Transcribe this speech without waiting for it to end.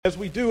As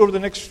we do over the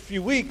next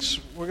few weeks,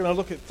 we're going to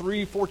look at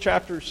 4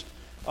 chapters,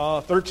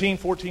 13,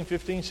 14,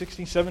 15,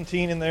 16,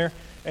 17 in there.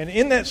 And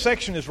in that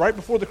section is right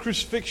before the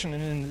crucifixion,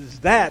 and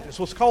that is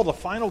what's called the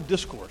final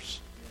discourse.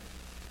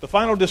 The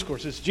final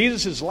discourse is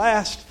Jesus'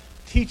 last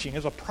teaching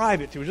as a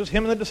private. It was just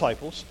him and the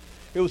disciples.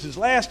 It was his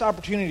last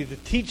opportunity to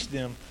teach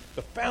them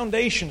the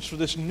foundations for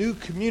this new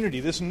community,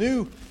 this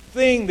new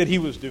thing that he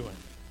was doing.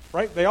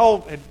 Right? They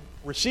all had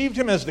received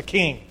him as the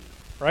king.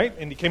 Right?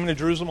 And he came into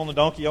Jerusalem on the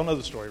donkey. Y'all know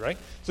the story, right?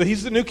 So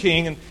he's the new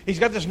king, and he's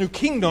got this new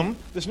kingdom,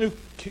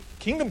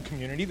 kingdom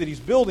community that he's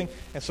building.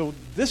 And so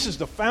this is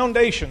the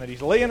foundation that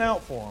he's laying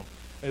out for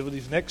them over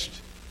these next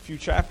few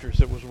chapters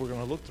that we're going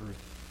to look through.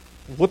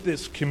 What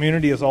this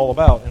community is all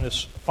about in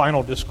this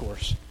final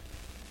discourse.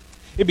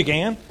 It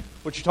began,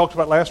 what you talked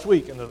about last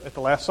week at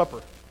the Last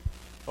Supper.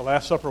 The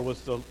Last Supper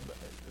was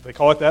they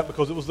call it that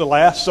because it was the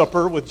Last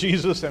Supper with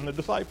Jesus and the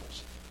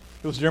disciples.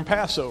 It was during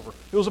Passover.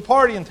 It was a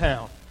party in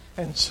town.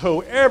 And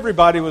so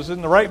everybody was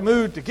in the right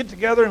mood to get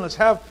together and let's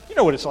have, you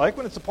know what it's like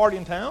when it's a party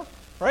in town,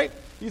 right?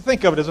 You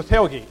think of it as a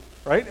tailgate,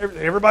 right?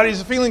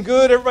 Everybody's feeling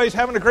good. Everybody's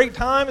having a great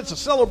time. It's a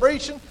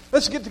celebration.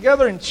 Let's get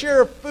together and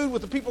share food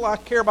with the people I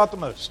care about the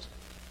most.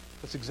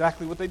 That's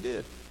exactly what they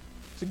did.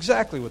 It's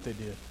exactly what they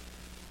did.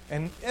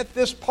 And at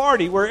this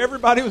party where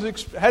everybody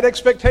had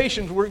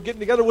expectations, we're getting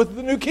together with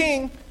the new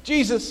king,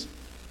 Jesus.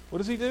 What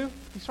does he do?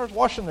 He starts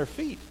washing their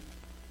feet.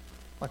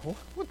 Like,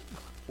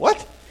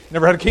 what?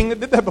 Never had a king that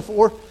did that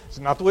before. It's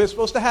not the way it's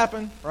supposed to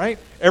happen, right?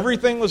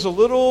 Everything was a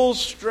little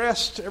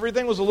stressed.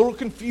 Everything was a little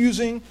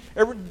confusing.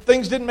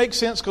 Things didn't make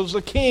sense because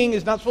the king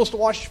is not supposed to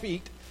wash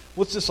feet.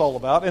 What's this all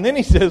about? And then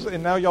he says,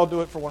 and now y'all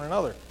do it for one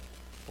another.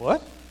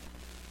 What?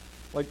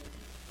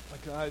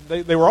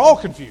 They were all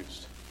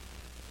confused.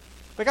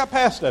 They got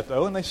past that,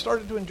 though, and they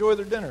started to enjoy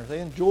their dinner.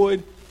 They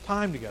enjoyed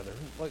time together.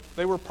 Like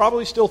they were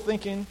probably still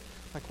thinking,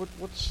 like,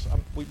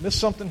 we missed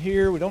something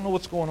here. We don't know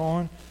what's going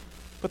on.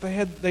 But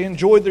they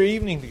enjoyed their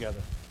evening together,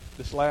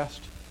 this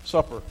Last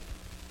Supper.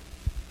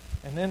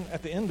 And then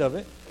at the end of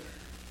it,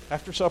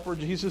 after supper,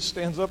 Jesus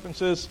stands up and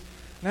says,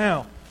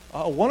 now,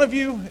 one of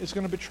you is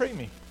going to betray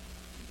me.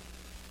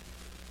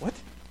 What?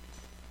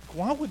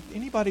 Why would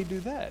anybody do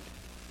that?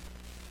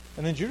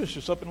 And then Judas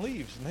just up and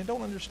leaves, and they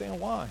don't understand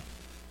why.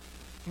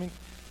 I mean,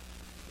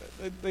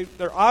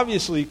 they're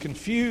obviously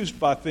confused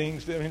by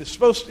things. I mean, it's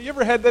supposed to. You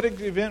ever had that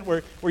event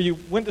where you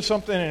went to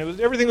something and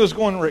everything was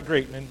going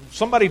great, and then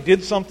somebody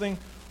did something,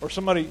 or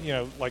somebody,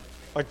 like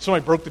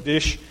somebody broke the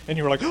dish, and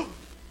you were like, oh,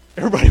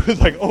 everybody was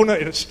like, oh no,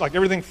 it's like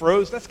everything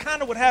froze. That's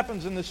kind of what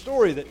happens in this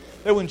story.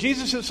 That when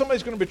Jesus says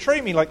somebody's going to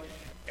betray me, like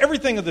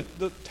everything of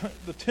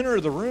the tenor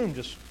of the room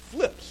just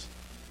flips,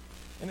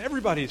 and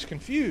everybody is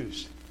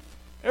confused.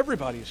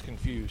 Everybody is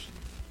confused,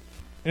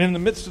 and in the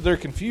midst of their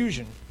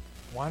confusion,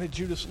 why did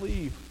Judas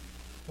leave?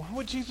 Why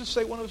would Jesus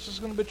say one of us is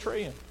going to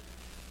betray him?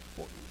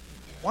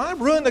 Why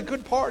ruin a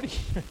good party?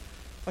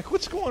 Like,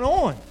 what's going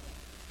on?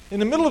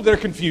 In the middle of their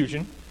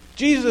confusion,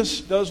 Jesus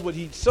does what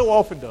he so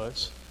often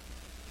does.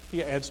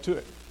 He adds to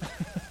it.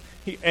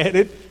 He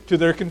added to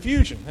their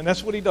confusion. And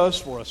that's what he does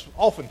for us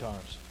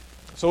oftentimes.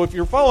 So if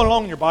you're following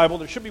along in your Bible,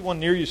 there should be one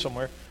near you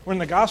somewhere. We're in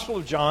the Gospel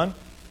of John,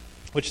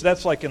 which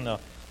that's like in the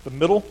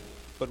middle,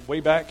 but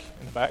way back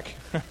in the back.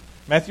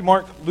 Matthew,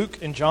 Mark,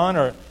 Luke, and John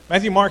are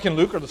Matthew, Mark, and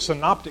Luke are the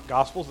synoptic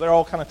Gospels. They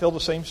all kind of tell the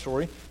same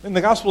story. Then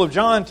the Gospel of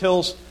John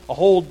tells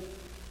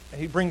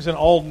he brings in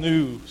all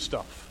new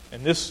stuff.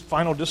 And this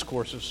final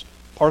discourse is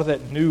part of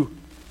that new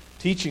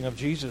teaching of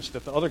Jesus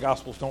that the other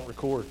Gospels don't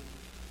record.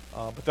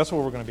 But that's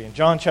where we're going to be in.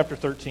 John chapter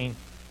 13,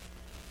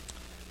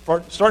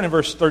 starting in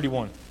verse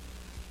 31.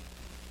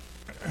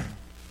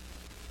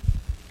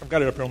 I've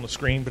got it up here on the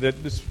screen, but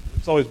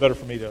it's always better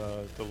for me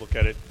to look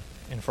at it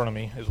in front of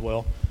me as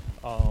well.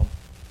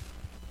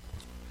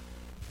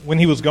 When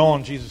he was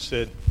gone, Jesus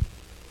said,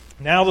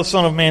 now the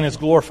Son of Man is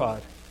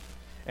glorified,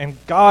 and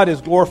God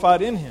is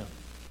glorified in him.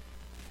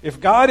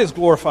 If God is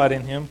glorified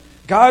in him,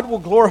 God will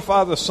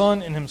glorify the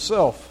Son in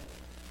himself,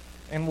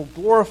 and will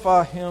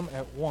glorify him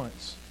at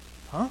once.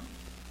 Huh?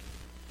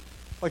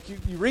 Like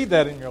you read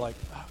that and you're like,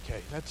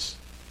 okay,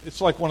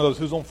 it's like one of those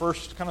who's on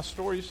first kind of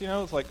stories,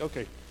 It's like,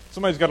 okay,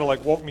 somebody's got to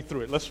like walk me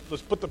through it. Let's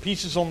put the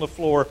pieces on the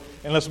floor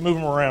and let's move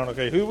them around.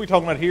 Okay, who are we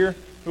talking about here?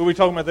 Who are we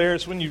talking about there?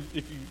 It's when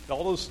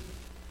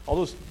all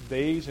those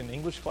days in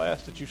English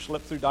class that you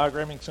slept through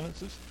diagramming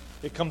sentences,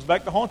 it comes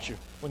back to haunt you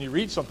when you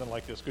read something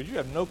like this because you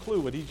have no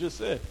clue what he just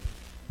said.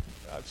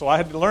 So I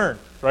had to learn,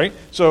 right?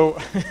 So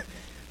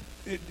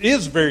it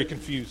is very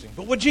confusing.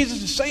 But what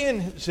Jesus is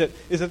saying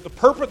is that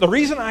the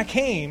reason I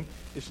came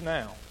is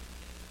now.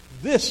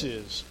 This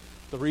is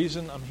the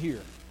reason I'm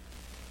here.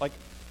 Like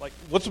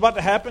what's about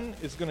to happen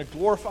is going to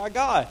glorify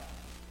God.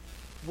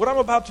 What I'm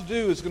about to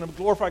do is going to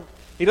glorify.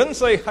 He doesn't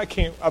say,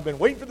 I've been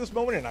waiting for this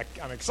moment and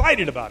I'm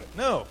excited about it.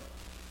 No.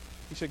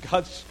 He said,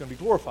 God's going to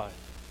be glorified.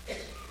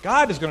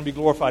 God is going to be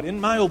glorified in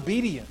my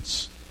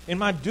obedience, in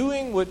my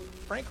doing what,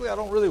 frankly, I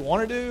don't really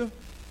want to do.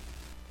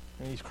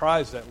 And he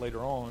cries that later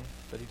on,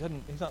 that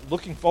he's not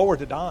looking forward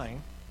to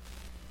dying,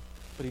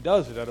 But he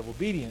does it out of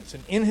obedience.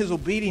 And in his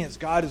obedience,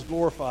 God is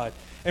glorified.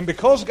 And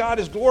because God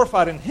is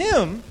glorified in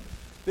him,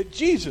 that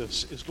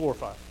Jesus is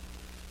glorified.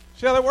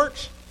 See how that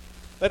works?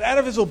 That out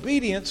of his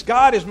obedience,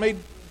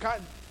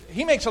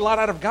 he makes a lot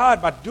out of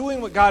God by doing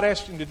what God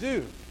asked him to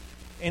do.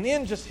 And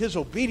in just his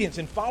obedience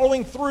and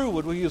following through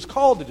what he was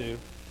called to do,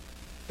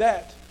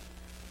 that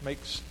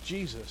makes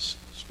Jesus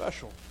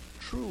special,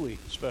 truly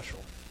special,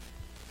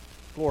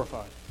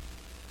 glorified.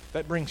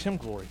 That brings him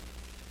glory.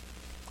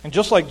 And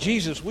just like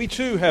Jesus, we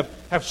too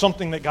have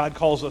something that God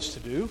calls us to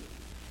do.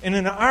 And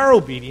in our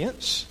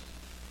obedience,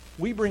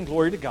 we bring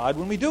glory to God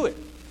when we do it.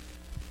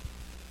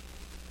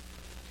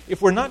 If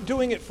we're not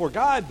doing it for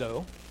God,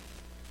 though,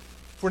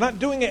 if we're not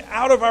doing it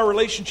out of our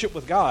relationship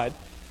with God,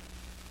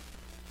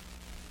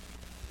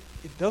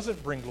 it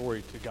doesn't bring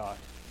glory to God.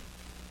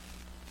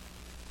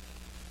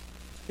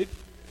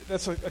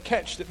 That's a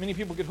catch that many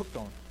people get hooked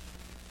on.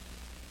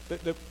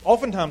 That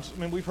oftentimes,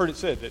 we've heard it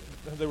said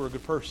that they were a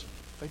good person.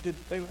 I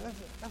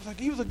was like,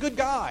 he was a good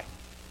guy.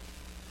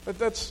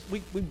 But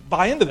we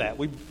buy into that.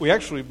 We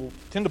actually will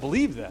tend to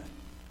believe that.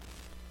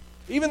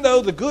 Even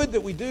though the good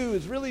that we do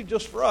is really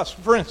just for us.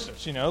 For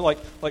instance,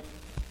 like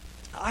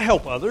I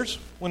help others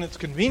when it's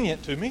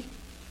convenient to me.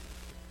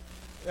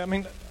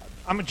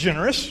 I'm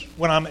generous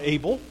when I'm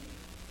able.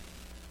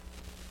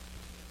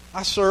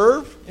 I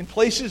serve in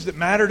places that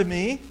matter to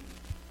me.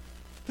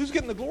 Who's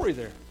getting the glory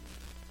there?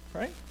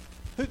 Right?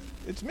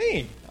 It's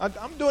me.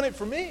 I'm doing it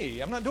for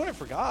me. I'm not doing it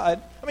for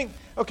God.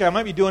 I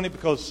might be doing it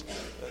because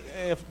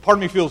part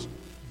of me feels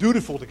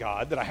dutiful to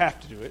God that I have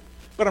to do it.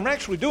 But I'm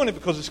actually doing it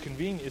because it's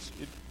convenient.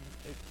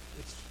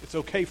 It's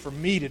okay for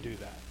me to do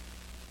that.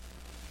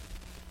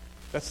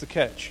 That's the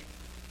catch.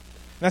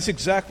 And that's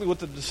exactly what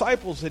the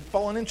disciples had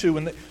fallen into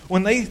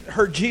when they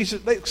heard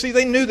Jesus.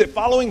 They knew that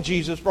following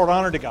Jesus brought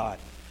honor to God.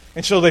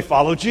 And so they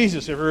followed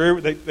Jesus.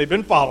 They've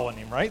been following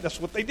him, right? That's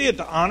what they did,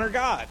 to honor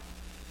God.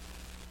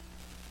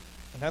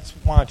 And that's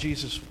why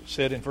Jesus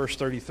said in verse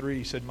 33,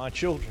 he said, "My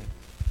children,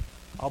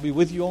 I'll be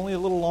with you only a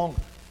little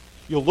longer.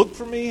 You'll look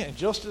for me, and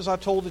just as I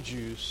told the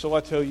Jews, so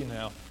I tell you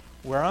now,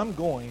 where I'm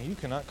going, you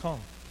cannot come."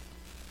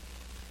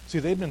 See,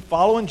 they've been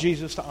following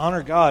Jesus to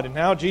honor God, and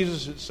now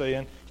Jesus is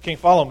saying, you can't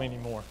follow me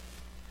anymore.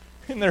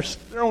 And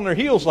they're on their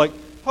heels like,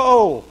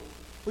 oh,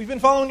 we've been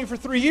following you for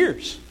 3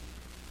 years.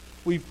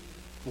 We've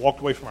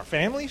walked away from our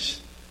families,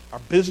 our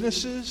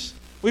businesses.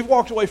 We've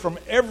walked away from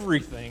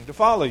everything to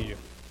follow you.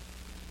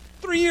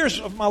 3 years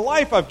of my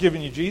life I've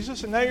given you,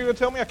 Jesus, and now you're going to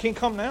tell me I can't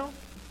come now?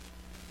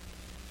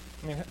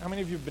 How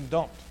many of you have been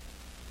dumped?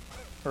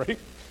 Right?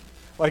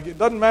 Like, it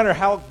doesn't matter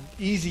how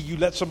easy you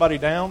let somebody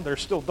down, they're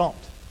still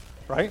dumped.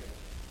 Right?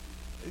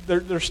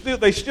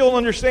 They still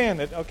understand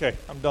that, okay,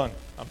 I'm done.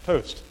 I'm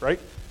toast. Right?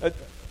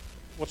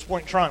 What's the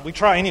point in trying? We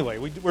try anyway.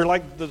 We're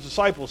like the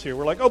disciples here.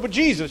 We're like, oh, but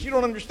Jesus, you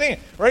don't understand.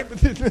 Right?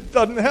 But it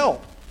doesn't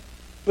help.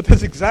 But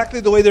that's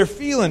exactly the way they're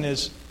feeling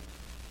is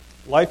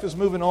life is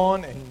moving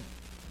on and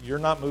you're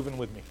not moving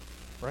with me.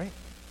 Right?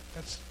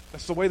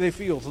 That's the way they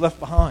feel. It's left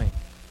behind.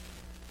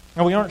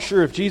 Now, we aren't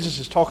sure if Jesus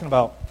is talking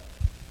about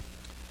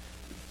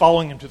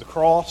following him to the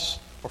cross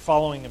or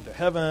following him to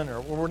heaven, or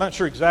we're not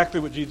sure exactly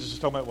what Jesus is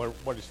talking about,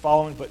 what he's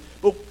following, but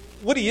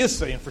what he is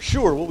saying for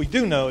sure, what we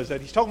do know is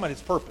that he's talking about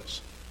his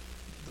purpose.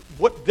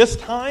 What this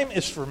time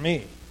is for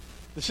me.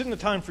 This isn't a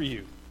time for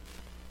you.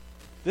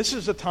 This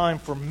is a time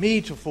for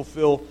me to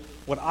fulfill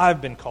what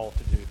I've been called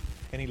to do.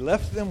 And he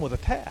left them with a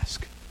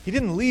task. He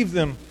didn't leave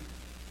them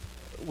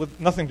with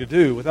nothing to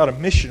do, without a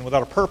mission,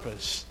 without a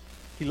purpose.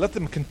 He let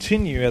them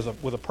continue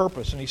with a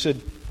purpose. And he said,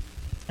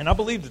 and I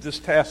believe that this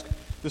task,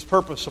 this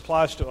purpose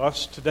applies to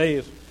us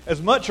today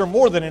as much or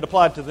more than it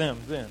applied to them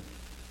then.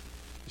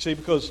 You see,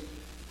 because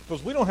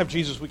we don't have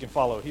Jesus we can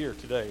follow here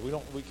today.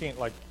 We can't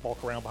like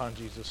walk around behind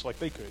Jesus like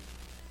they could,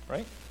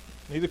 right?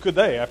 Neither could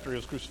they after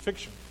his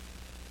crucifixion.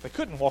 They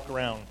couldn't walk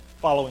around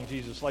following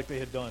Jesus like they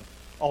had done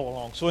all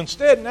along. So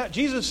instead, now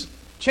Jesus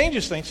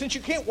changes things. Since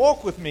you can't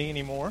walk with me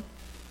anymore,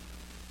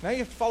 now you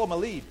have to follow my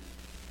lead.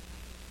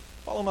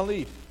 Follow my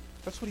lead.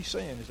 That's what he's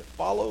saying, is that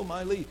follow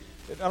my lead.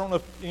 I don't know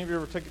if any of you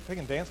ever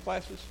taken dance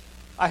classes.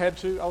 I had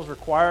to. I was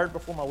required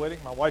before my wedding.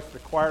 My wife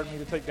required me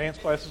to take dance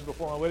classes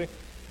before my wedding.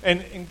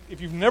 And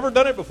if you've never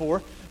done it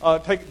before,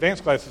 take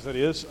dance classes, that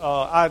is,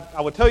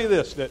 I would tell you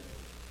this, that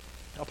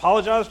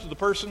apologize to the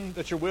person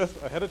that you're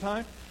with ahead of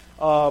time,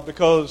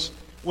 because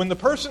when the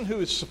person who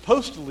is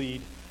supposed to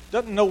lead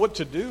doesn't know what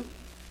to do,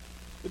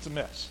 it's a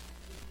mess.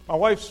 My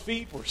wife's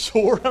feet were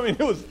sore.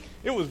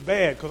 It was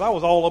bad because I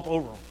was all up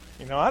over them.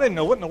 I didn't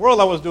know what in the world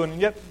I was doing,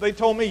 and yet they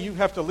told me, you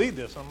have to lead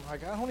this. I'm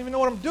like, I don't even know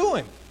what I'm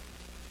doing.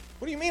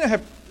 What do you mean I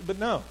have to? But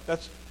no,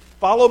 that's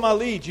follow my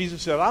lead.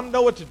 Jesus said, I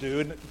know what to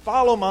do, and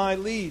follow my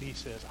lead, he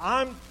says.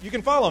 You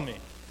can follow me.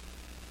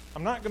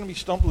 I'm not going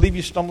to leave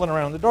you stumbling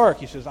around in the dark.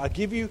 He says, I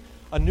give you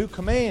a new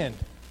command.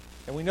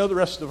 And we know the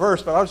rest of the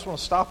verse, but I just want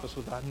to stop us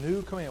with a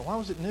new command. Why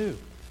was it new?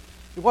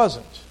 It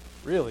wasn't,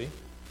 really.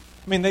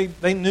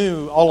 They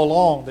knew all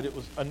along that it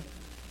was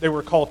they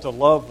were called to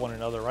love one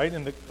another, right?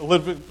 In the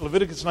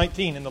Leviticus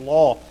 19, in the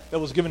law that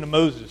was given to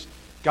Moses,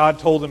 God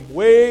told them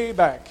way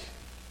back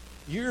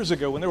years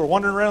ago when they were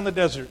wandering around the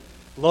desert,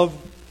 love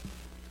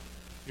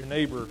your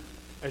neighbor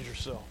as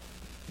yourself.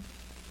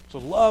 So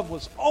love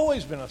was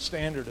always been a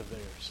standard of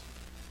theirs.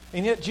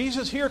 And yet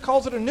Jesus here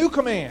calls it a new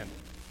command.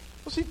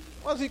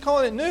 Why is he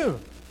calling it new?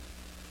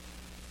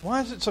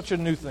 Why is it such a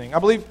new thing? I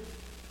believe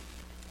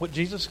what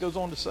Jesus goes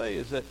on to say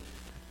is that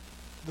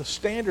the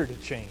standard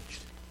had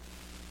changed.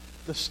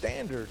 The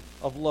standard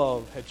of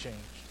love had changed.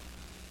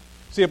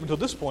 See, up until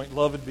this point,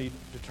 love would be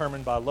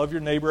determined by love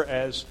your neighbor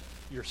as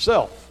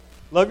yourself.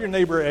 Love your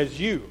neighbor as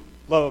you.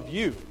 Love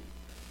you.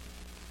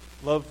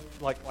 Love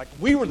like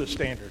we were the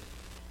standard.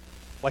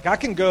 Like I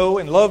can go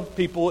and love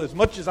people as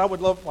much as I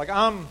would love, like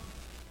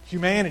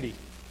humanity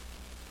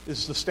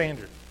is the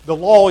standard. The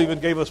law even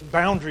gave us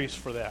boundaries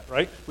for that,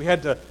 right? We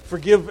had to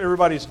forgive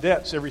everybody's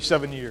debts every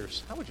 7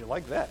 years. How would you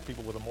like that,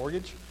 people with a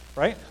mortgage,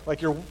 right?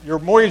 Like your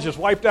mortgage is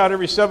wiped out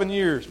every 7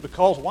 years.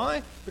 Because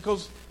why?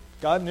 Because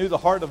God knew the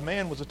heart of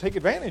man was to take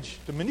advantage,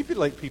 to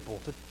manipulate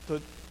people,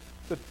 to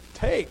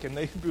take, and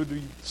they would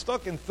be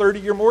stuck in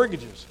 30-year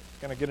mortgages.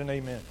 Can I get an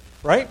amen?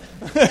 Right?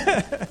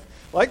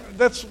 Like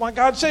that's why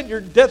God said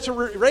your debts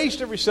are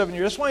erased every 7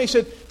 years. That's why he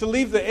said to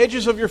leave the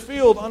edges of your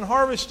field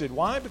unharvested.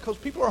 Why? Because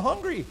people are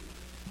hungry.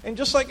 And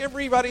just like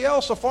everybody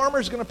else, a farmer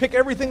is going to pick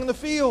everything in the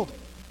field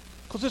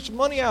because there's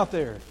money out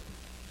there.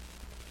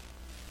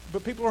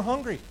 But people are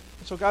hungry.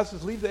 And so God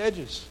says, leave the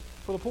edges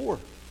for the poor.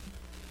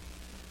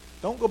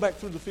 Don't go back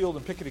through the field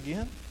and pick it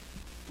again.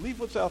 Leave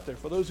what's out there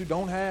for those who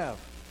don't have.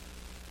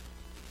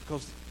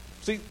 Because,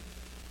 see,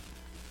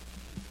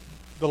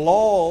 the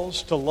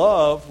laws to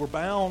love were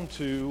bound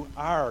to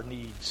our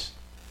needs.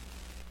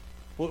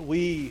 What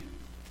we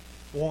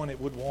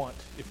would want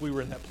if we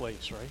were in that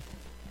place, right?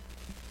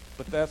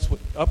 But that's what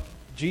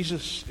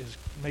Jesus is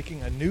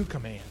making a new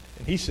command.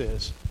 And he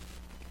says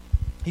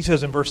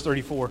in verse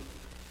 34,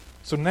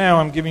 so now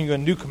I'm giving you a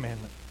new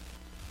commandment.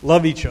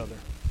 Love each other.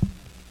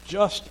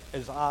 Just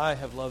as I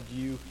have loved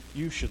you,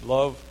 you should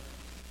love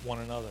one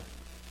another.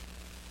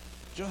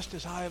 Just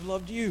as I have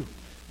loved you.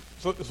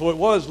 So it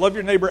was, love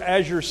your neighbor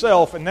as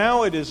yourself. And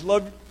now it is,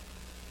 love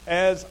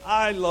as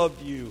I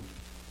loved you.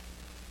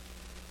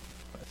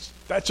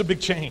 That's a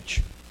big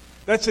change.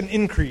 That's an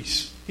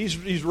increase.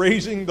 He's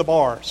raising the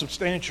bar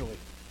substantially.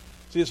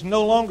 See, it's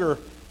no longer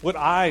what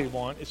I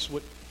want. It's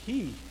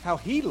how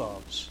he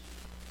loves.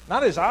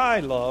 Not as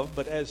I love,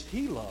 but as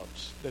he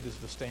loves. That is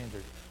the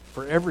standard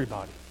for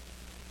everybody.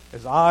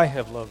 As I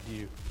have loved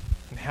you.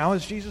 And how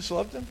has Jesus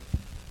loved them?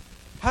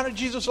 How did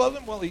Jesus love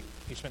them? Well, he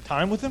spent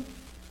time with them.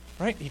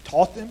 Right? He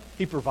taught them.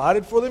 He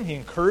provided for them. He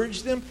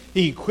encouraged them.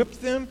 He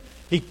equipped them.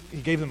 He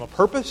gave them a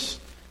purpose.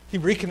 He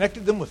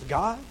reconnected them with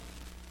God.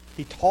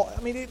 He taught,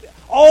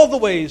 all the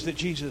ways that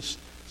Jesus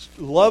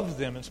loved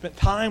them and spent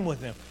time with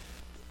them,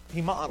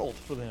 he modeled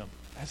for them.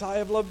 As I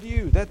have loved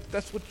you.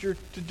 That's what you're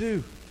to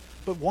do.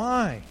 But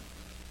why?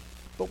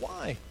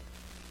 I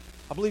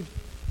believe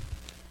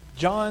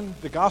John,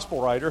 the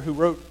gospel writer, who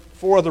wrote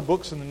 4 other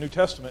books in the New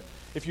Testament,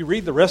 if you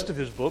read the rest of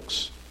his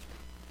books,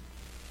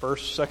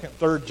 1st, 2nd,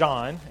 3rd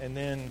John, and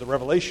then the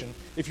Revelation,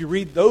 if you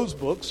read those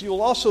books,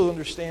 you'll also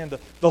understand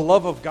the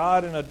love of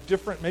God in a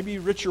different, maybe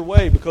richer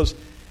way, because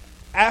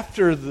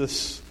after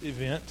this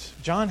event,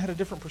 John had a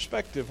different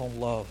perspective on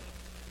love.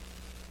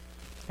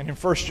 And in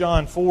 1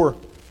 John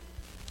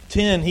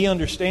 4:10, he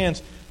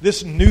understands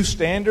this new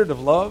standard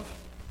of love.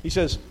 He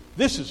says,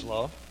 this is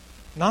love.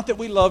 Not that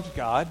we loved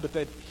God, but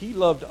that he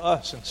loved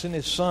us and sent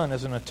his Son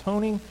as an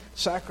atoning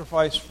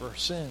sacrifice for our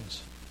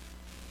sins.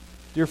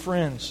 Dear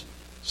friends,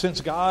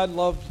 since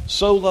God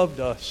so loved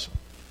us,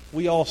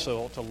 we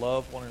also ought to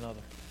love one another.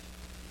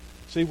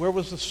 See, where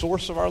was the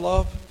source of our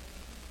love?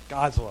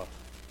 God's love.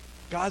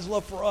 God's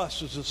love for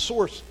us is the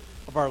source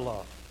of our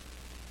love.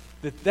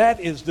 That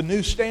is the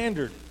new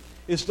standard.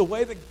 It's the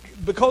way that,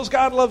 because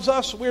God loves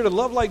us, we're to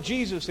love like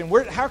Jesus. And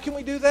how can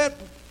we do that?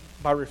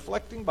 By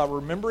reflecting, by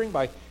remembering,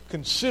 by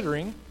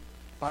considering,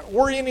 by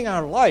orienting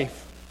our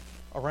life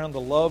around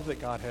the love that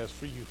God has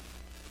for you.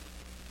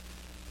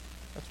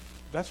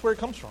 That's where it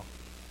comes from.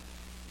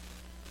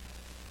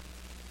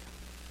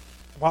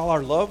 While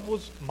our love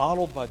was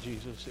modeled by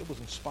Jesus, it was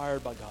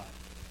inspired by God.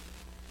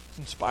 It's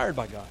inspired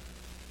by God.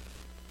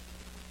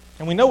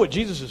 And we know what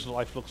Jesus'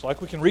 life looks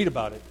like. We can read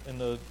about it in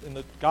the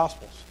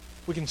Gospels.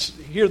 We can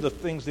hear the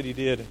things that he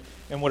did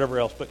and whatever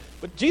else.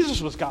 But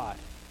Jesus was God.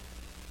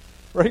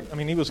 Right?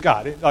 He was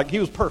God. He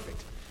was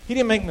perfect. He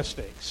didn't make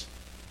mistakes.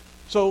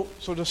 So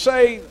to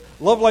say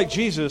love like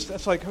Jesus,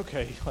 that's like,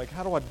 okay,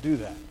 how do I do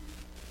that?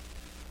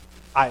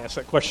 I ask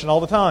that question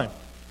all the time.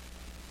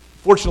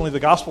 Fortunately,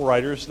 the gospel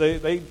writers,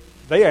 they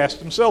asked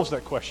themselves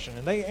that question,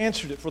 and they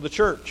answered it for the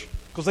church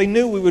because they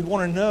knew we would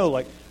want to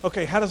know,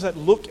 okay, how does that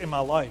look in my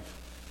life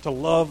to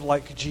love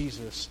like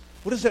Jesus?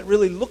 What does that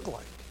really look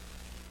like?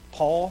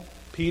 Paul,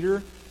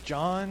 Peter,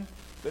 John,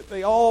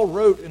 they all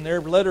wrote in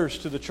their letters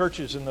to the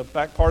churches in the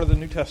back part of the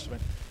New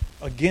Testament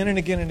again and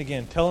again and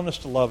again, telling us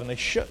to love, and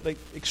they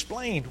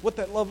explained what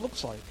that love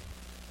looks like.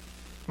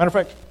 Matter of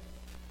fact,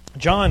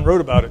 John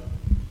wrote about it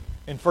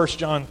in 1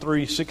 John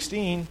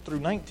 3:16 through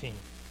 19.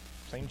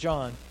 St.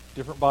 John,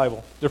 different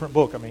Bible, different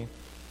book,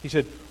 He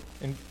said,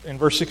 In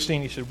verse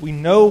 16, he said, we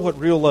know what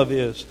real love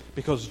is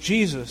because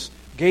Jesus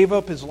gave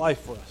up his life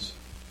for us.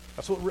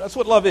 That's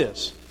what love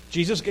is.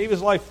 Jesus gave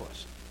his life for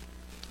us.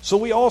 So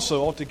we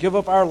also ought to give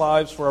up our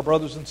lives for our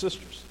brothers and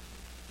sisters.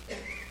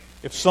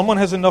 If someone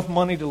has enough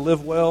money to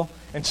live well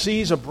and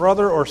sees a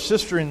brother or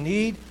sister in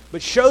need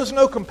but shows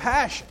no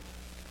compassion,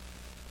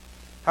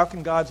 how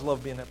can God's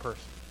love be in that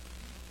person?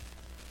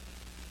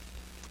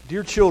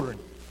 Dear children,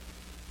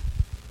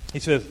 he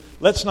says,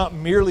 let's not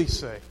merely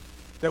say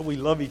that we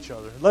love each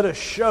other. Let us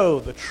show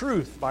the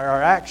truth by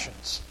our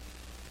actions.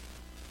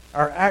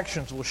 Our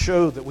actions will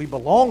show that we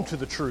belong to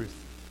the truth.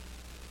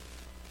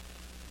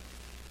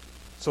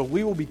 So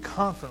we will be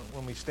confident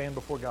when we stand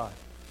before God.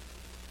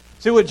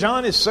 See, what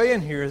John is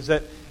saying here is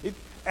that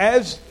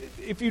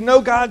if you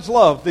know God's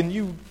love, then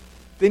you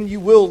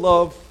will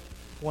love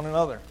one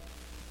another.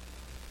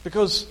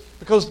 Because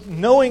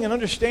knowing and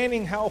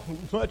understanding how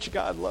much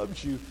God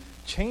loves you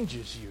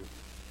changes you.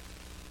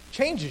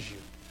 Changes you.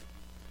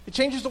 It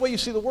changes the way you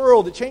see the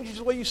world. It changes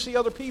the way you see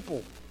other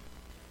people.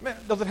 Man,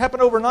 does it happen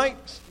overnight?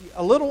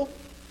 A little,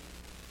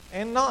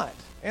 and not.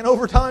 And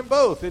over time,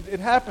 both. It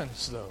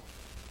happens, though.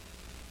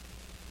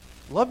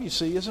 Love, you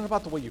see, isn't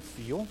about the way you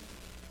feel.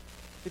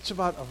 It's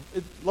about,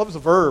 love is a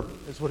verb,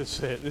 is what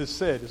it is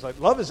said. It's like,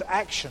 love is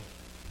action.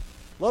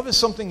 Love is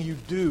something you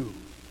do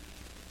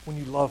when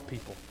you love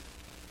people.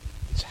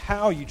 It's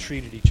how you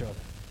treated each other.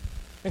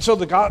 And so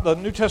the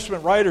New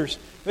Testament writers,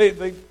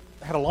 they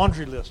had a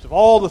laundry list of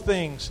all the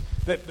things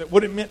that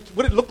what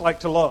it looked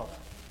like to love.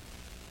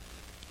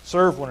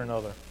 Serve one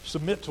another,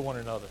 submit to one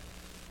another,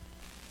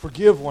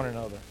 forgive one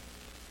another,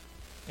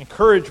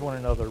 encourage one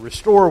another,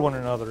 restore one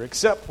another,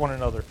 accept one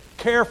another,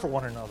 care for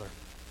one another,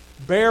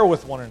 bear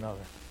with one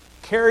another,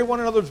 carry one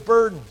another's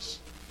burdens.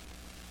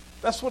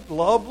 That's what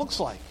love looks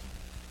like.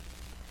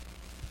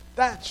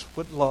 That's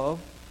what love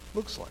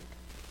looks like.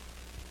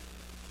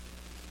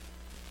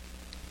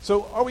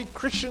 So are we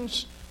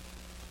Christians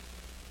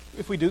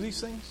if we do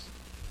these things?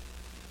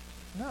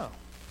 No.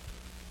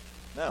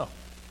 No.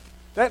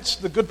 That's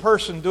the good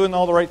person doing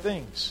all the right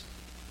things.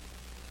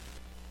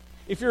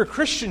 If you're a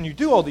Christian, you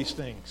do all these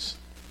things.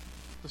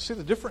 Let's see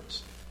the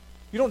difference.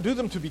 You don't do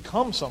them to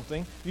become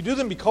something. You do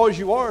them because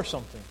you are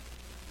something.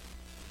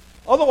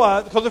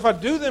 Otherwise, because if I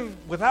do them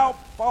without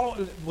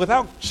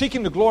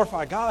seeking to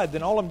glorify God,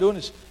 then all I'm doing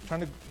is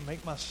trying to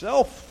make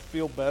myself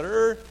feel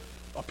better,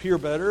 appear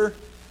better.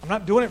 I'm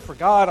not doing it for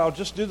God. I'll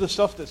just do the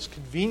stuff that's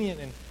convenient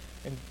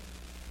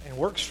and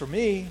works for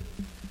me.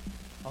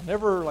 I'll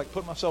never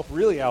put myself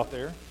really out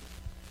there.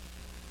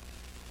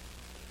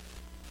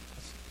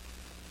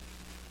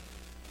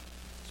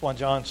 That's why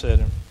John said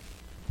in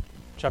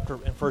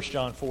 1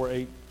 John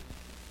 4:8,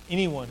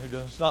 anyone who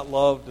does not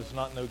love does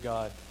not know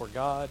God, for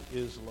God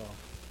is love.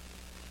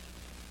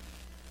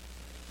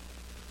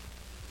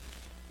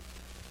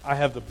 I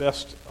have the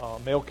best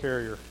mail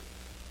carrier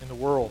in the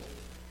world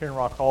here in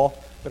Rock Hall,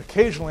 but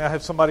occasionally I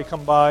have somebody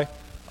come by,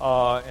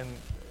 and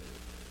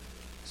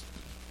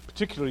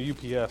particularly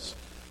UPS.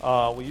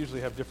 We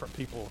usually have different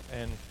people,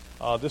 and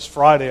this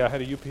Friday I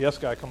had a UPS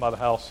guy come by the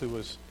house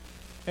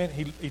and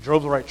he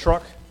drove the right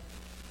truck.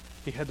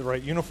 He had the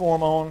right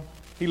uniform on.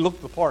 He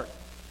looked the part.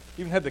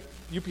 He even had the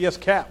UPS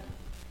cap.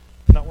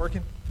 Not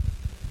working?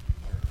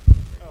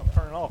 Oh,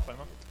 turn it off, Emma.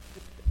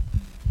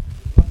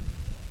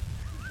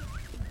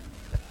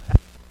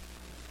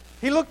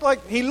 He looked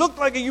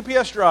like a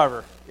UPS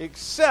driver,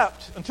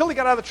 except until he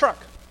got out of the truck.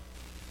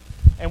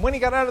 And when he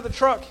got out of the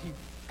truck, he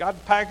got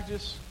the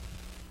packages,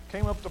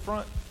 came up the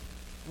front,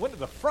 went to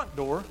the front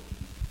door.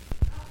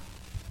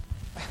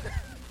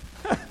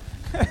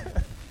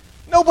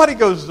 Nobody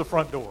goes to the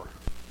front door.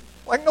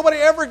 Nobody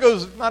ever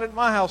goes, not at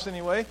my house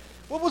anyway.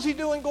 What was he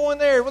doing going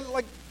there? Was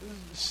it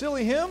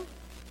silly him?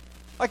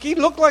 He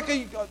looked like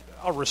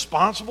a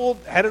responsible,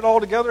 had it all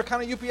together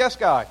kind of UPS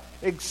guy,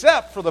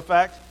 except for the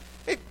fact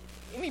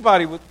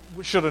everybody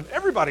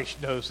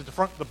knows that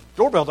the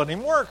doorbell doesn't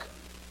even work.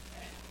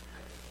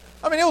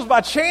 I mean, it was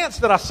by chance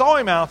that I saw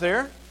him out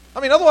there. I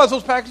mean, otherwise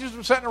those packages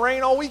would sat in the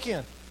rain all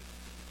weekend.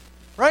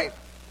 Right?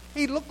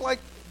 He looked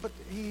but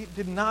he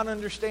did not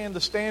understand the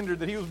standard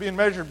that he was being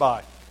measured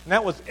by. And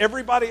that was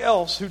everybody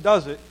else who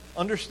does it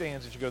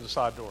understands that you go to the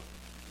side door.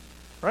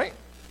 Right?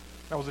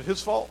 Now, was it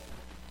his fault?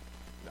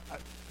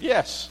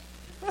 Yes.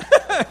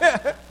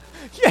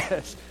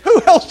 Yes.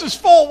 Who else's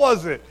fault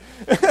was it?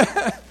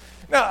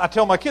 Now, I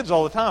tell my kids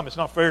all the time, it's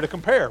not fair to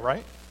compare,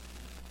 right?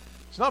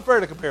 It's not fair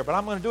to compare, but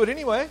I'm going to do it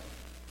anyway.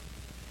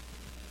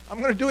 I'm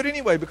going to do it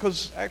anyway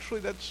because actually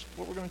that's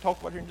what we're going to talk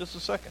about here in just a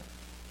second.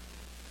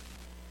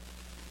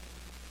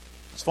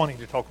 It's funny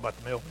to talk about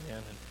the mailman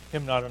and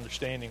him not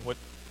understanding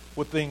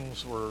what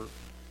things were,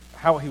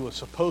 how he was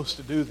supposed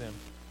to do them.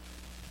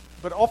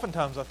 But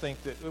oftentimes I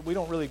think that we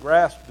don't really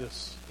grasp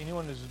this.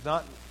 Anyone who does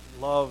not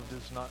love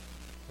does not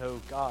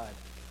know God,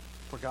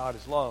 for God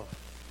is love.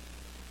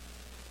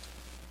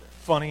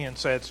 Funny and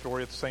sad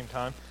story at the same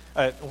time.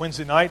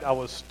 Wednesday night I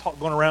was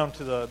going around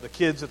to the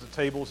kids at the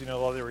tables,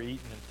 while they were eating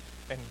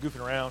and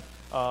goofing around.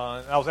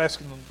 And I was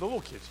asking the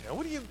little kids,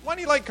 why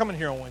do you like coming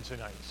here on Wednesday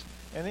nights?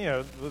 And,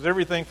 it was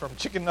everything from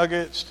chicken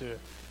nuggets to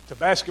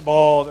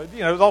basketball. It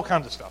was all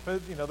kinds of stuff.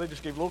 They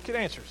just gave little kid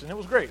answers, and it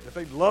was great. That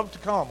they loved to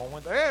come.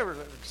 They were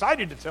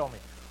excited to tell me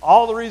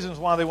all the reasons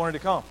why they wanted to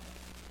come.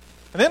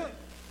 And then,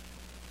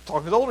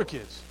 talking to the older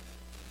kids.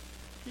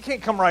 You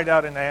can't come right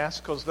out and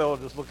ask, because they'll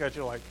just look at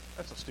you like,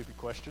 that's a stupid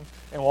question,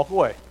 and walk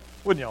away.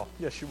 Wouldn't y'all?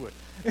 Yes, you would.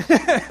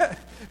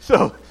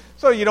 So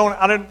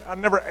I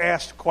never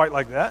asked quite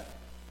like that.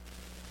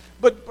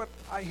 But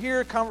I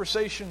hear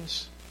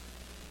conversations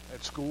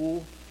at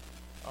school,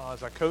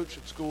 as I coach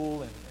at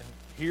school and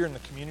here in the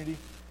community,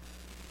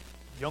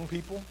 young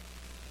people,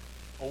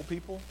 old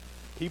people,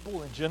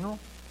 people in general,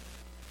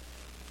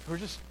 who are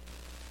just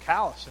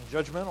callous and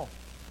judgmental,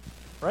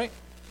 right?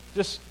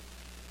 Just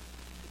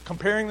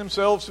comparing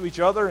themselves to each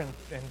other and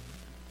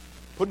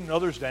putting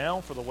others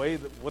down for the way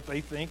that what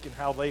they think and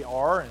how they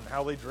are and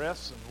how they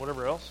dress and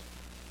whatever else.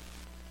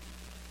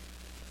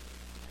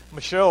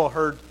 Michelle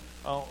heard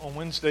on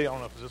Wednesday, I don't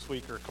know if it was this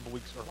week or a couple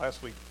weeks or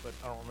last week, but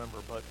I don't remember,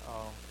 but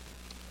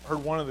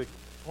heard one of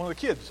the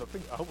kids,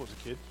 I hope it was a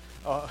kid,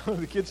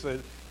 the kid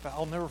said,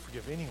 I'll never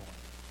forgive anyone.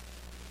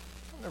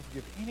 I'll never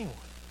forgive anyone.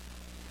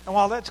 And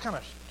while that's kind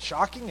of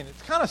shocking and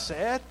it's kind of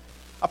sad,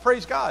 I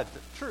praise God,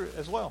 true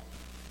as well,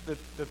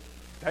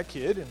 that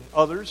kid and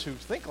others who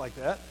think like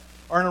that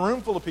are in a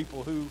room full of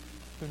people who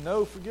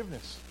know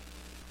forgiveness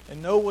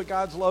and know what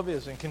God's love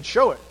is and can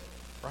show it,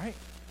 right?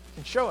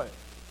 Can show it.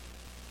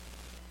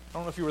 I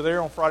don't know if you were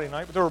there on Friday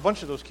night, but there were a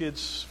bunch of those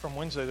kids from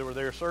Wednesday that were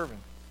there serving.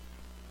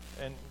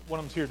 And one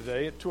of them's here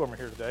today, two of them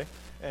are here today.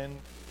 And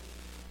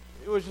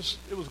it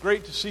was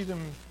great to see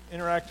them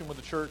interacting with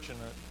the church, and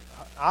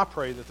I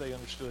pray that they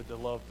understood the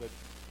love that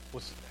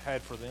was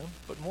had for them.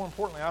 But more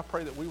importantly, I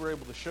pray that we were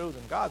able to show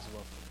them God's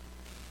love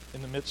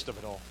in the midst of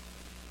it all.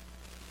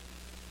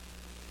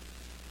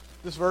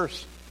 This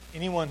verse,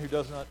 anyone who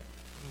does not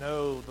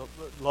know the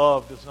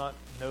love does not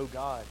know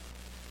God.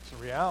 It's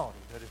a reality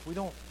that if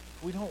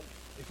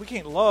we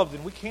can't love,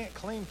 then we can't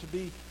claim to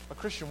be a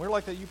Christian. We're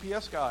like that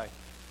UPS guy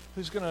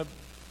who's going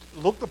to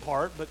look the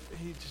part, but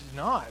he's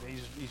not.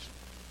 He's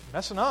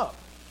messing up.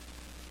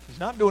 He's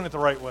not doing it the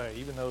right way,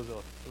 even though it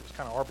was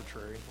kind of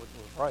arbitrary what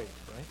was right?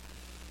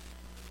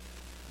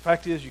 The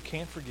fact is, you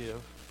can't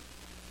forgive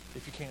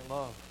if you can't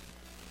love.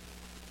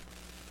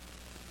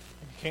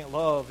 And you can't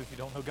love if you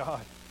don't know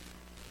God.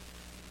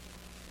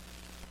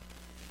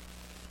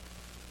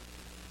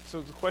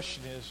 So the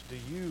question is, do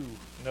you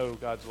know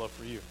God's love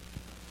for you?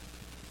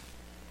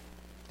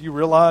 Do you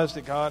realize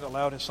that God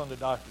allowed His Son to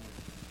die for you,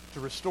 to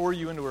restore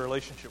you into a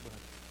relationship with Him?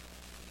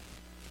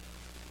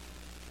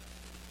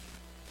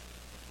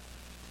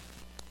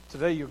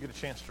 Today you'll get a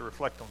chance to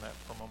reflect on that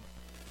for a moment.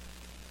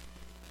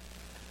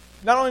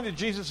 Not only did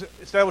Jesus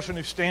establish a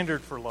new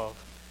standard for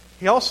love,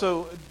 He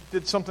also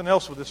did something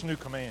else with this new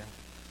command.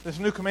 This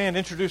new command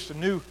introduced a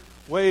new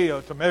way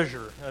to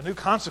measure, a new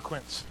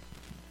consequence,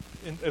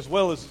 as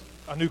well as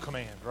a new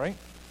command, right?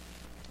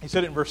 He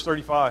said it in verse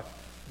 35.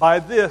 By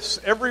this,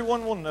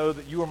 everyone will know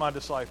that you are my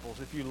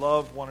disciples if you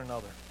love one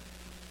another.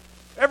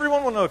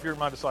 Everyone will know if you're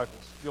my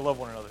disciples if you love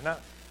one another. Now,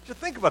 just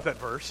think about that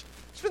verse.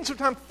 Spend some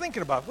time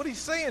thinking about what he's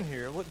saying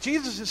here. What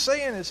Jesus is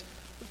saying is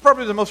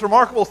probably the most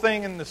remarkable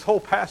thing in this whole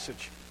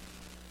passage.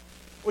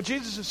 What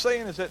Jesus is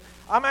saying is that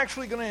I'm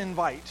actually going to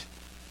invite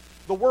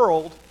the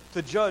world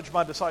to judge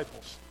my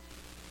disciples.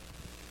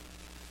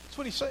 That's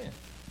what he's saying.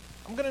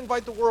 I'm going to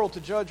invite the world to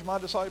judge my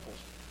disciples.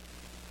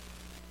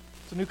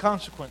 It's a new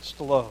consequence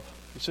to love.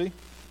 You see?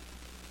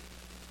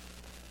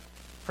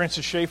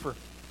 Francis Schaeffer,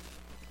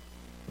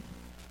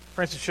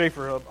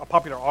 a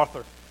popular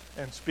author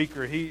and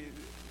speaker, he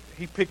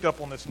picked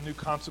up on this new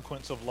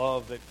consequence of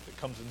love that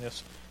comes in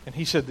this. And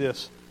he said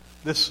this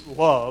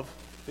love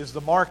is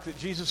the mark that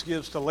Jesus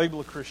gives to label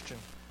a Christian,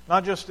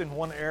 not just in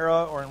one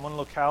era or in one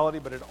locality,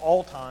 but at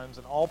all times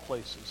and all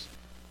places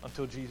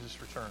until Jesus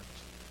returns.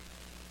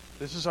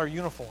 This is our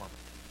uniform.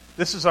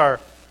 This is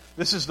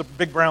the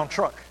big brown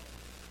truck,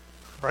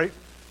 right?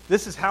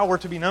 This is how we're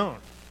to be known.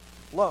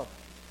 Love.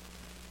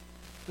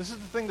 This is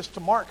the thing that's to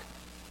mark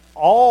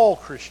all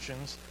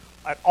Christians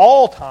at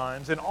all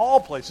times, in all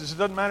places. It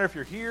doesn't matter if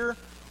you're here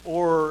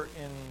or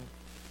in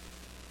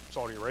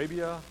Saudi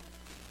Arabia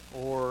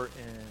or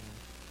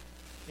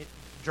in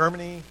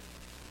Germany,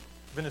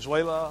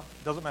 Venezuela.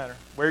 It doesn't matter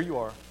where you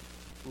are.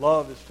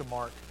 Love is to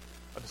mark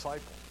a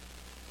disciple.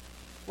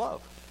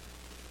 Love.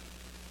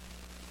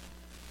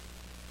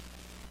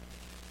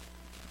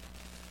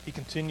 He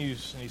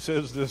continues and he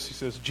says this. He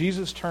says,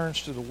 Jesus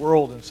turns to the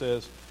world and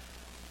says,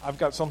 I've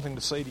got something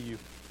to say to you.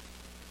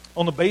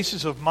 On the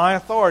basis of my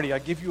authority, I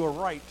give you a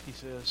right, he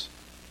says.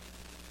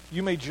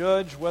 You may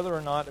judge whether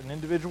or not an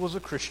individual is a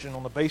Christian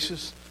on the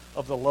basis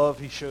of the love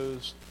he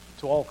shows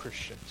to all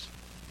Christians.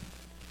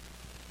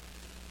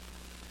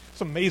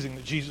 It's amazing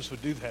that Jesus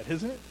would do that,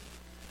 isn't it?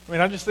 I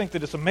mean, I just think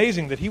that it's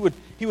amazing that he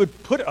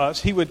would put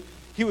us, he would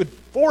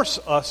force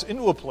us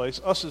into a place,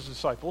 us as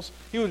disciples,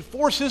 he would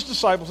force his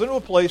disciples into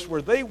a place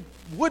where they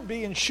would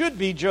be and should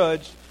be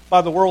judged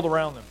by the world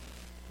around them,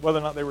 whether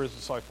or not they were his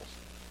disciples.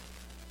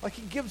 Like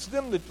he gives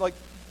them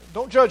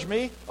don't judge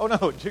me. Oh,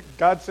 no,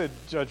 God said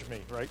judge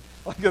me, right?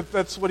 Like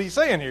that's what he's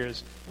saying here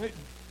is,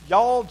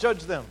 y'all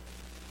judge them.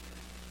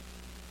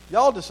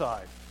 Y'all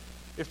decide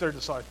if they're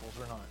disciples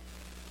or not.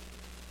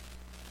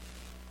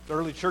 The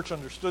early church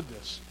understood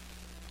this.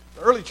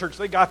 The early church,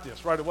 they got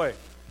this right away.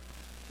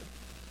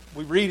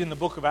 We read in the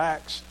book of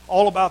Acts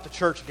all about the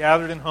church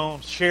gathered in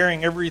homes,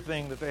 sharing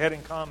everything that they had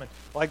in common.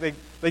 Like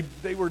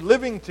they were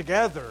living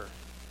together,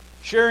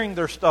 sharing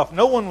their stuff.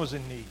 No one was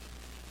in need.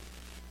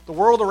 The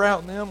world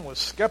around them was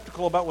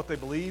skeptical about what they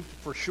believed,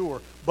 for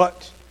sure,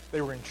 but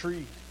they were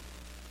intrigued.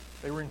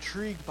 They were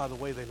intrigued by the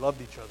way they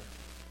loved each other.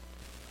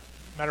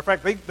 Matter of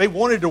fact, they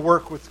wanted to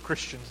work with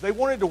Christians. They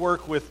wanted to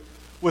work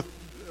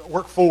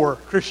for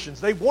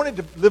Christians. They wanted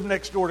to live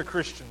next door to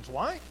Christians.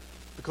 Why?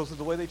 Because of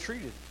the way they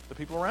treated the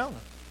people around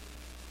them.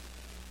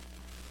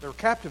 They were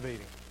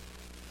captivating,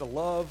 the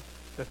love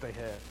that they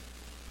had.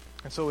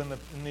 And so in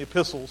the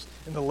epistles,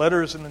 in the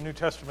letters in the New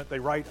Testament, they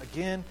write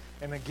again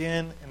and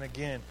again and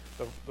again.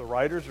 The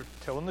writers are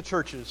telling the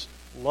churches,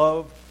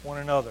 love one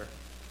another.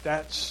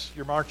 That's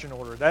your marching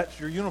order. That's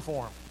your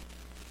uniform.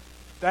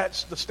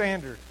 That's the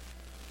standard.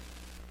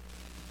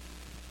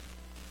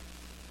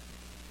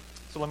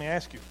 So let me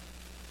ask you,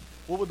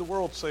 what would the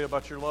world say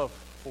about your love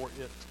for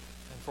it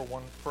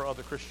and for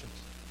other Christians?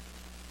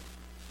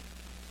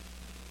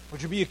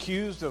 Would you be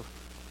accused of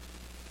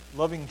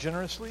loving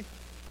generously?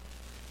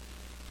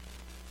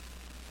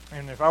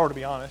 And if I were to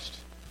be honest,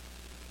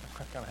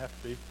 I kind of have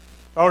to be.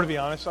 If I were to be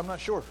honest, I'm not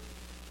sure.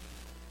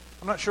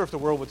 I'm not sure if the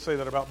world would say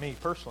that about me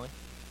personally.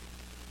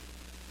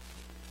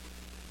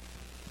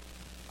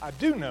 I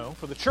do know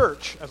for the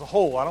church as a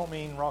whole, I don't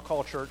mean Rock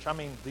Hall Church, I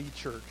mean the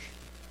church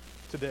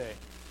today.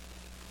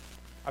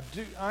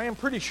 I am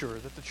pretty sure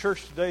that the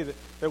church today,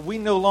 that we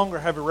no longer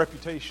have a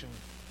reputation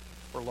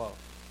for love.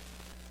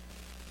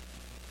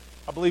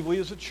 I believe we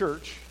as a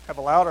church have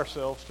allowed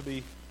ourselves to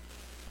be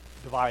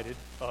divided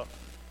up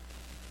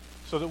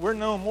so that we're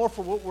known more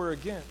for what we're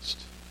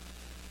against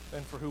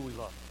than for who we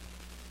love.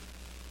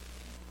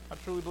 I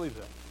truly believe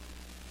that.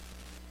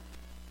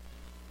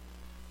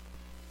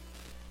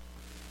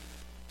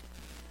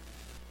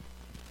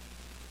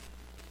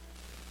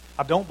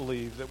 I don't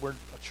believe that we're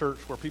a church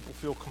where people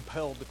feel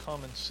compelled to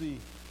come and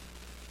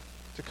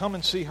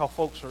see how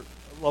folks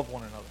love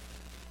one another.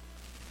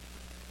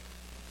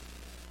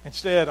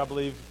 Instead, I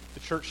believe the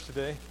church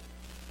today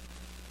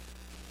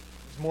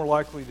is more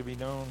likely to be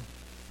known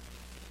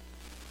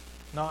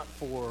not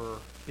for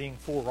being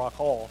for Rock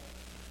Hall,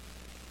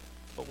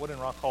 but what in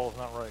Rock Hall is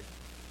not right.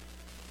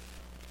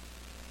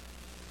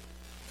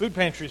 Food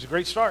pantry is a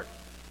great start,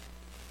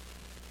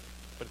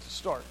 but it's a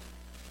start.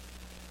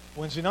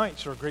 Wednesday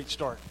nights are a great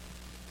start,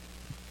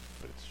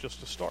 but it's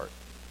just a start.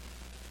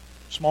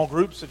 Small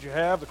groups that you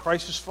have, the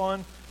Crisis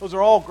Fund, those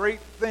are all great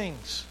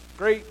things,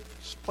 great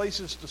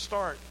places to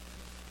start,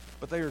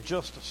 but they are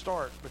just a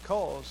start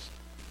because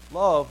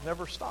love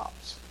never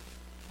stops.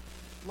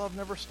 Love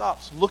never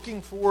stops.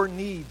 Looking for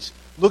needs,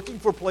 looking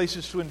for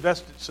places to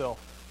invest itself.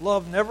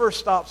 Love never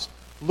stops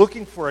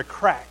looking for a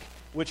crack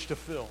which to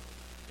fill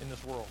in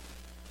this world.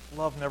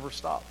 Love never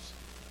stops.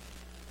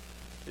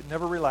 It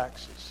never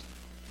relaxes.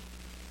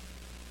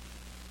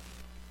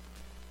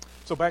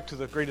 So back to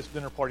the greatest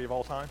dinner party of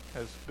all time,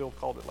 as Bill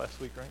called it last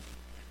week,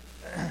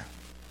 right?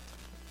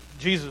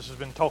 Jesus has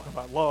been talking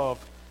about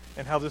love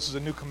and how this is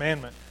a new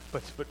commandment.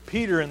 But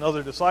Peter and the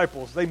other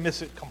disciples, they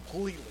miss it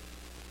completely.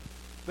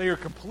 They are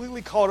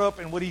completely caught up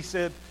in what he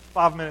said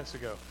 5 minutes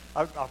ago.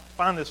 I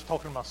find this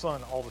talking to my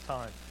son all the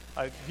time.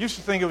 I used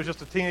to think it was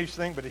just a teenage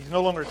thing, but he's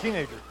no longer a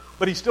teenager.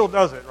 But he still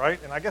does it,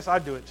 right? And I guess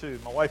I'd do it too.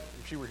 My wife,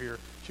 if she were here,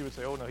 she would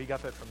say, "Oh no, he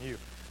got that from you."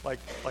 Like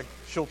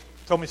she'll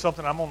tell me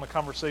something. I'm on the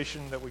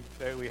conversation that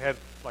we had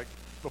like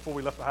before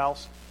we left the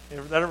house.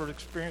 That ever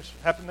experience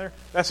happened there?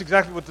 That's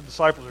exactly what the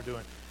disciples are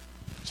doing.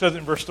 It says it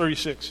in verse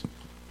 36.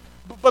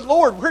 But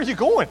Lord, where are you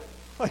going?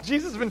 Like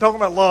Jesus has been talking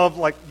about love,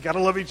 like you got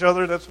to love each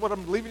other. That's what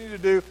I'm leaving you to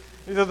do.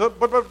 He says,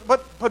 but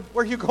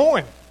where are you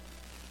going?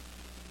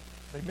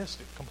 They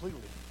missed it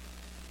completely.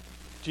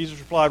 Jesus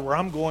replied, "Where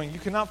I'm going, you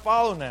cannot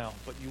follow now,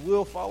 but you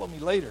will follow me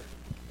later."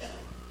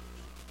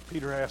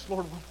 Peter asked,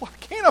 "Lord, why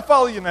can't I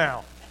follow you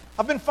now?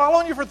 I've been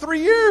following you for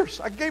 3 years.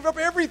 I gave up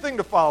everything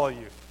to follow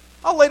you.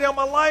 I'll lay down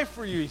my life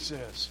for you," he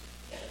says.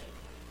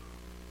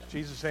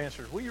 Jesus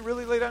answered, "Will you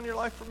really lay down your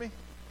life for me?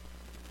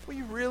 Will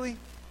you really?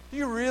 Do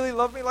you really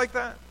love me like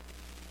that?"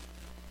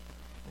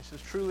 He says,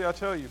 "Truly I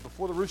tell you,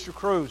 before the rooster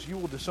crows, you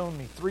will disown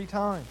me 3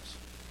 times.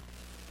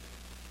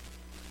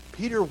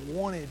 Peter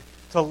wanted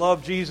to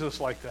love Jesus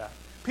like that.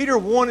 Peter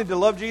wanted to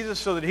love Jesus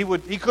so that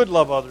he could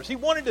love others. He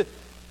wanted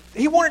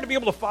to be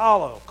able to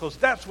follow, because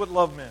that's what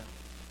love meant.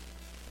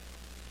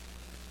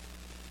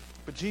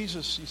 But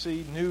Jesus, you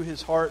see, knew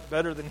his heart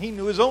better than he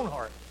knew his own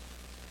heart.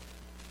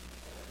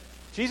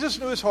 Jesus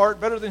knew his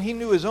heart better than he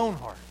knew his own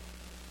heart.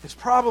 His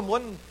problem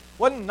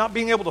wasn't not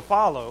being able to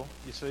follow,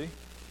 you see.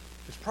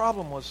 His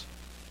problem was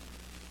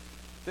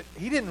that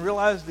he didn't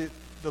realize the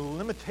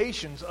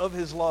limitations of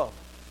his love.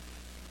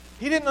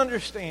 He didn't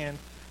understand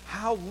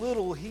how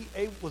little he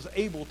was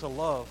able to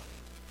love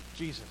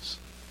Jesus.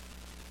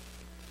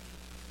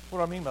 What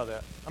do I mean by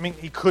that? I mean,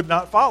 he could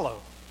not follow.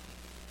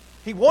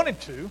 He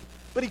wanted to,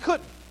 but he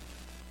couldn't.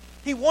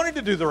 He wanted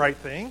to do the right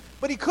thing,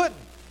 but he couldn't.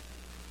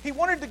 He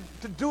wanted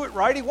to do it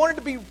right. He wanted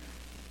to be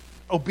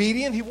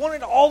obedient. He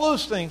wanted all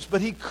those things,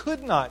 but he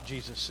could not,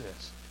 Jesus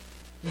says.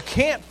 You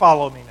can't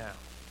follow me now.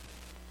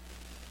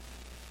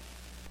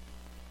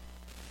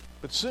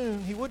 But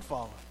soon he would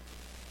follow.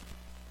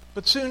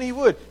 But soon he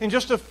would. In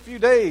just a few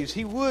days,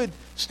 he would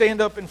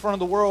stand up in front of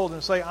the world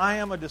and say, I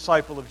am a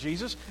disciple of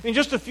Jesus. In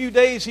just a few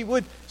days, he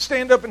would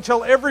stand up and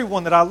tell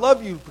everyone that I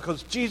love you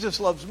because Jesus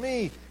loves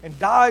me and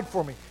died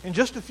for me. In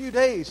just a few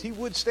days, he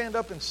would stand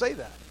up and say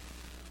that.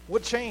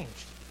 What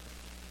changed?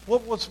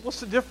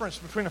 What's the difference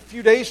between a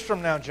few days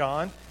from now,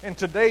 John, and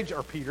today's,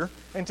 or Peter,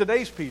 and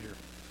today's Peter?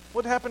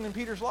 What happened in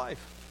Peter's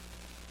life?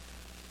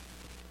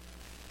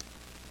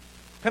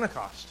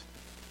 Pentecost.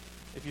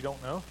 If you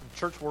don't know, in the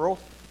church world,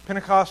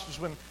 Pentecost was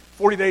when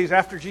 40 days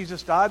after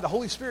Jesus died, the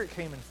Holy Spirit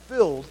came and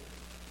filled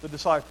the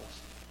disciples.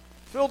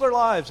 Filled their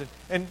lives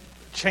and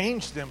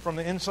changed them from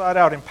the inside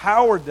out,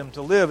 empowered them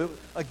to live. It was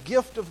a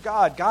gift of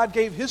God. God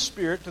gave His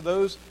Spirit to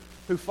those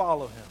who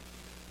follow Him.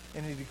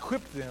 And He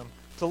equipped them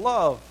to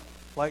love,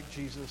 like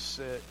Jesus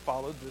said,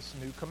 followed this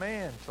new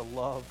command, to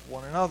love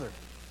one another.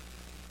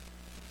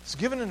 It's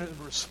given in a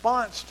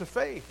response to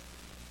faith.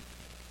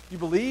 You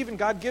believe and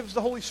God gives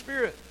the Holy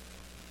Spirit.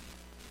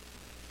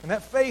 And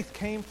that faith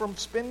came from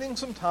spending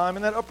some time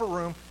in that upper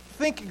room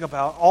thinking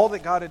about all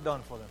that God had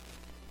done for them.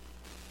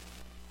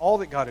 All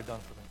that God had done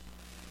for them.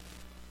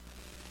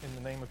 In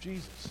the name of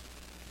Jesus.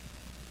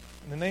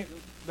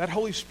 That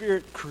Holy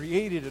Spirit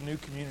created a new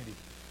community.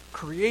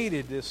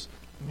 Created this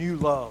new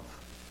love.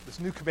 This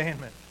new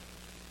commandment.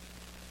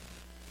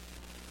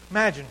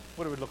 Imagine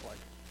what it would look like.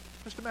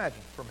 Just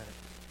imagine for a minute.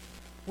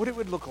 What it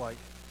would look like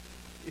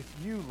if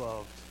you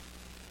loved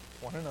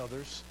one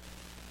another's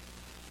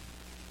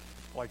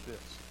like this.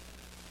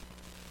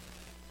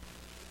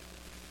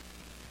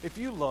 If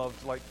you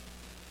loved like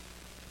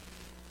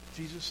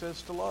Jesus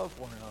says to love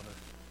one another,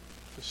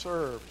 to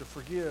serve, to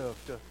forgive,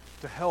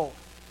 to help,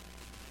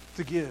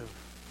 to give,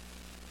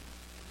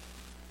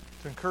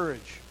 to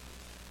encourage,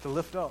 to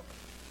lift up.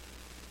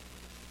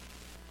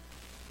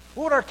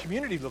 What would our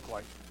community look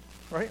like?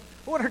 Right?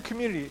 What would our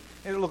community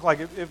look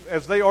like if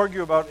as they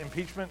argue about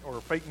impeachment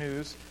or fake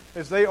news,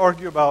 as they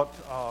argue about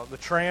the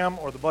tram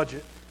or the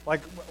budget,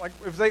 like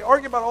if they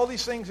argue about all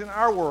these things in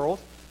our world,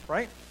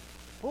 right?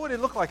 What would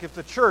it look like if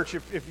the church,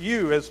 if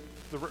you as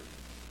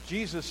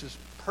Jesus'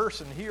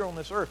 person here on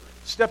this earth,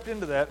 stepped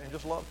into that and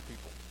just loved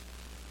people?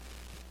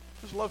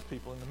 Just loved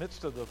people in the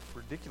midst of the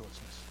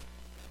ridiculousness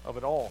of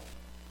it all.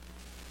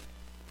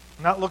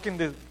 Not looking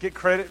to get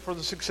credit for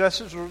the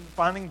successes or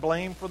finding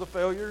blame for the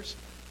failures,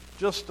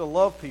 just to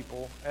love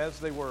people as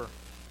they were.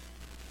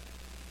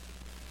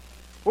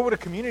 What would a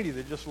community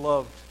that just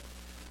loved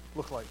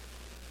look like?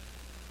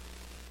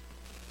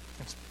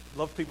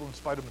 Loved people in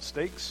spite of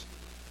mistakes,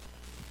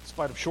 in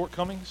spite of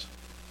shortcomings.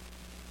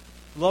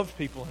 Loved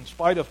people in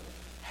spite of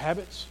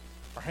habits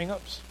or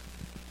hang-ups.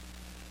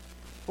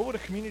 What would a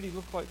community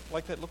look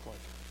like that look like?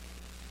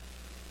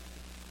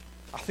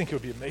 I think it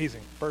would be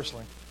amazing,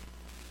 personally.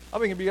 I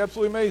think it'd be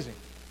absolutely amazing.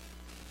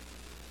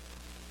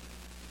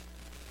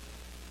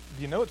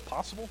 Do you know it's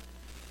possible?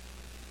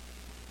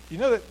 Do you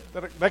know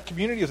that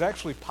community is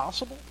actually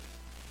possible?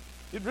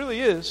 It really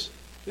is.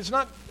 It's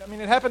not,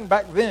 it happened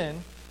back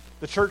then.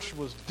 The church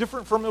was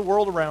different from the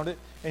world around it,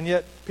 and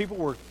yet people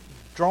were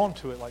drawn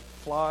to it like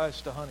flies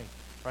to honey,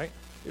 right?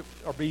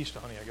 Or bees to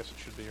honey, I guess it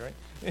should be,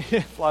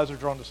 right? Flies are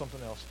drawn to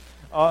something else.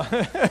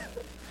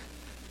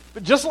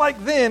 But just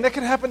like then, that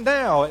could happen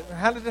now.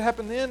 How did it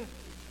happen then?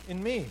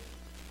 In me.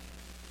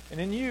 And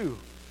in you.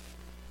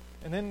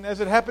 And then as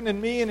it happened in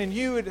me and in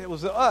you, it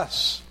was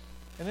us.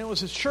 And then it was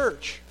His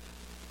church.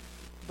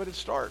 But it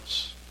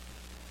starts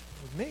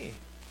with me,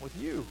 with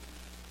you.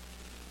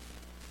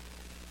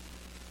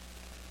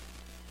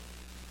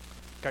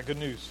 Got good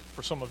news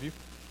for some of you.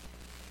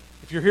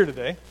 If you're here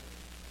today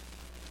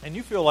and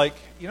you feel like,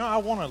 I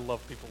want to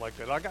love people like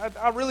that.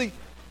 I really,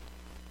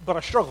 but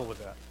I struggle with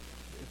that.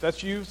 If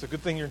that's you, it's a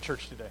good thing you're in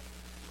church today.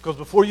 Because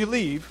before you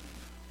leave,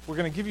 we're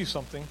going to give you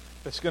something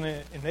that's going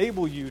to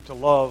enable you to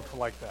love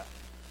like that.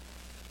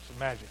 It's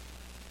magic.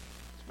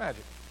 It's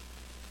magic.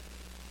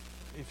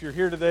 If you're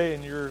here today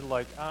and you're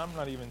like, I'm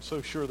not even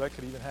so sure that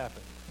could even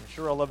happen. I'm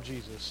sure I love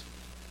Jesus,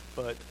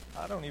 but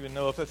I don't even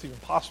know if that's even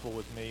possible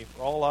with me.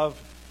 For all I've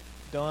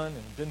done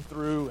and been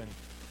through and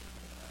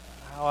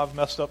how I've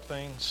messed up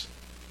things.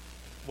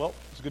 Well,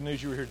 it's good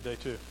news you were here today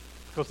too.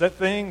 Because that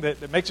thing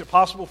that makes it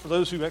possible for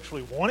those who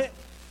actually want it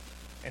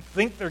and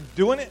think they're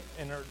doing it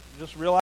and are just realizing